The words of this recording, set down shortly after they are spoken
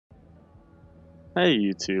Hey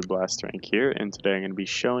YouTube, Blast Rank here, and today I'm going to be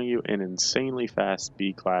showing you an insanely fast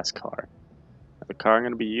B-Class car. The car I'm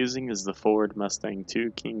going to be using is the Ford Mustang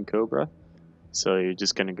II King Cobra. So you're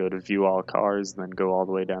just going to go to View All Cars, then go all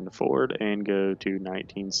the way down to Ford, and go to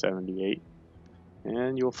 1978.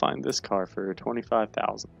 And you'll find this car for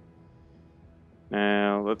 $25,000.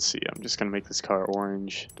 Now, let's see, I'm just going to make this car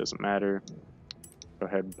orange, doesn't matter. Go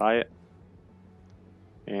ahead and buy it.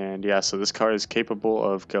 And yeah, so this car is capable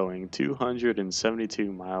of going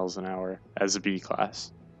 272 miles an hour as a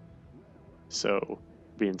B-Class. So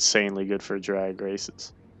be insanely good for drag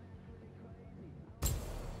races.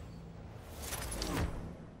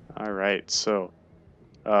 All right, so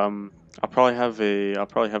I'll probably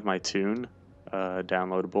have my tune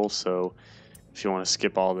downloadable. So if you want to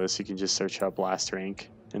skip all this, you can just search up Blast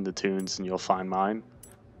Rank in the tunes, and you'll find mine.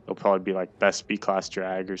 It'll probably be like best B-Class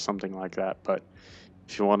drag or something like that. But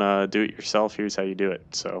if you want to do it yourself, here's how you do it.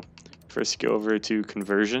 So first, go over to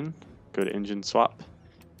conversion, go to engine swap,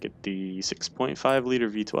 get the 6.5 liter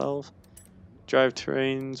V12.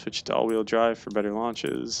 Drivetrain, switch to all-wheel drive for better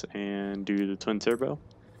launches, and do the twin turbo.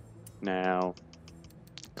 Now,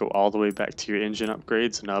 go all the way back to your engine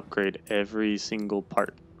upgrades and upgrade every single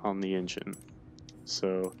part on the engine.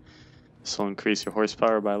 So this will increase your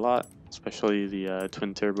horsepower by a lot, especially the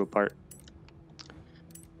twin turbo part.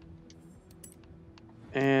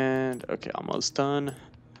 And okay, almost done.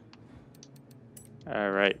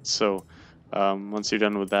 Alright, so once you're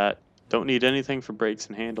done with that, don't need anything for brakes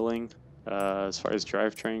and handling. As far as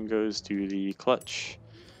drivetrain goes, do the clutch,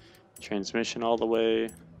 transmission all the way,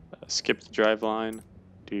 skip the drive line,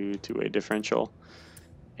 do two-way differential,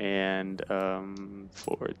 and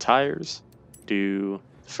for tires, do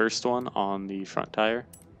the first one on the front tire,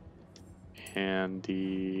 and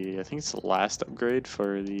I think it's the last upgrade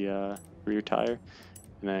for the rear tire,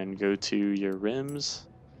 and then go to your rims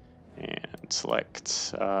and select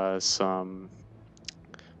some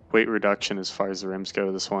weight reduction as far as the rims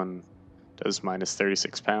go. This one does minus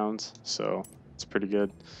 36 pounds, so it's pretty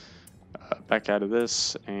good. Back out of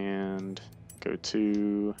this and go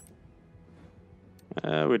to,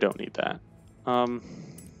 we don't need that.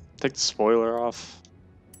 Take the spoiler off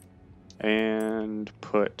and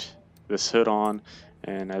put this hood on,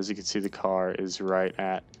 and as you can see, the car is right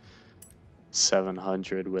at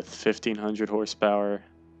 700 with 1500 horsepower,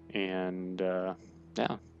 and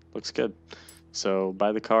yeah, looks good. So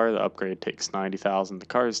buy the car. The upgrade takes 90,000. The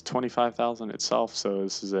car is 25,000 itself, so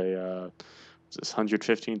this is a this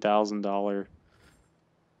 $115,000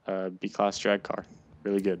 B-Class drag car.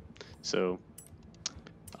 Really good. So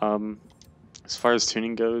as far as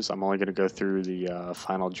tuning goes, I'm only going to go through the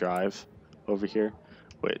final drive over here,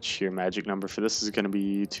 which your magic number for this is going to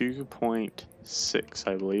be 2.6,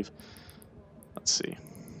 I believe. Let's see. I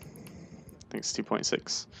think it's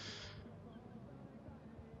 2.6.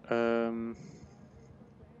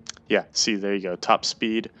 Yeah, see, there you go. Top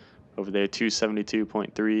speed over there,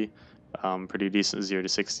 272.3. Pretty decent 0 to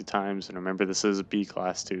 60 times. And remember, this is a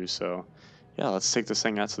B-Class too, so yeah, let's take this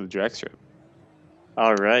thing out to the drag strip.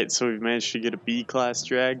 Alright, so we've managed to get a B-Class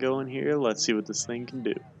drag going here. Let's see what this thing can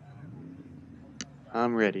do.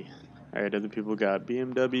 I'm ready. Alright, other people got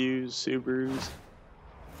BMWs, Subarus.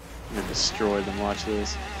 I'm gonna destroy them, watch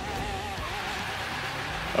this.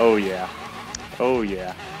 Oh yeah. Oh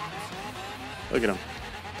yeah. Look at them.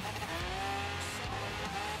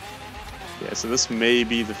 Yeah, so this may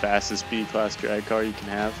be the fastest B-Class drag car you can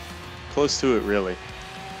have. Close to it, really.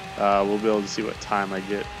 We'll be able to see what time I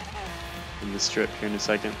get in this strip here in a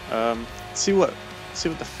second. See what the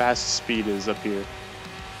fastest speed is up here.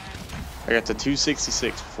 I got to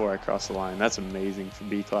 266 before I crossed the line. That's amazing for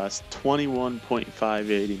B-Class.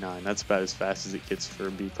 21.589. That's about as fast as it gets for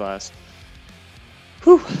a B-Class.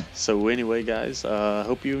 Whew. So anyway, guys,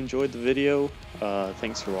 hope you enjoyed the video.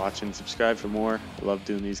 Thanks for watching. Subscribe for more. I love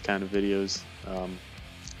doing these kind of videos.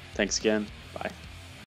 Thanks again. Bye.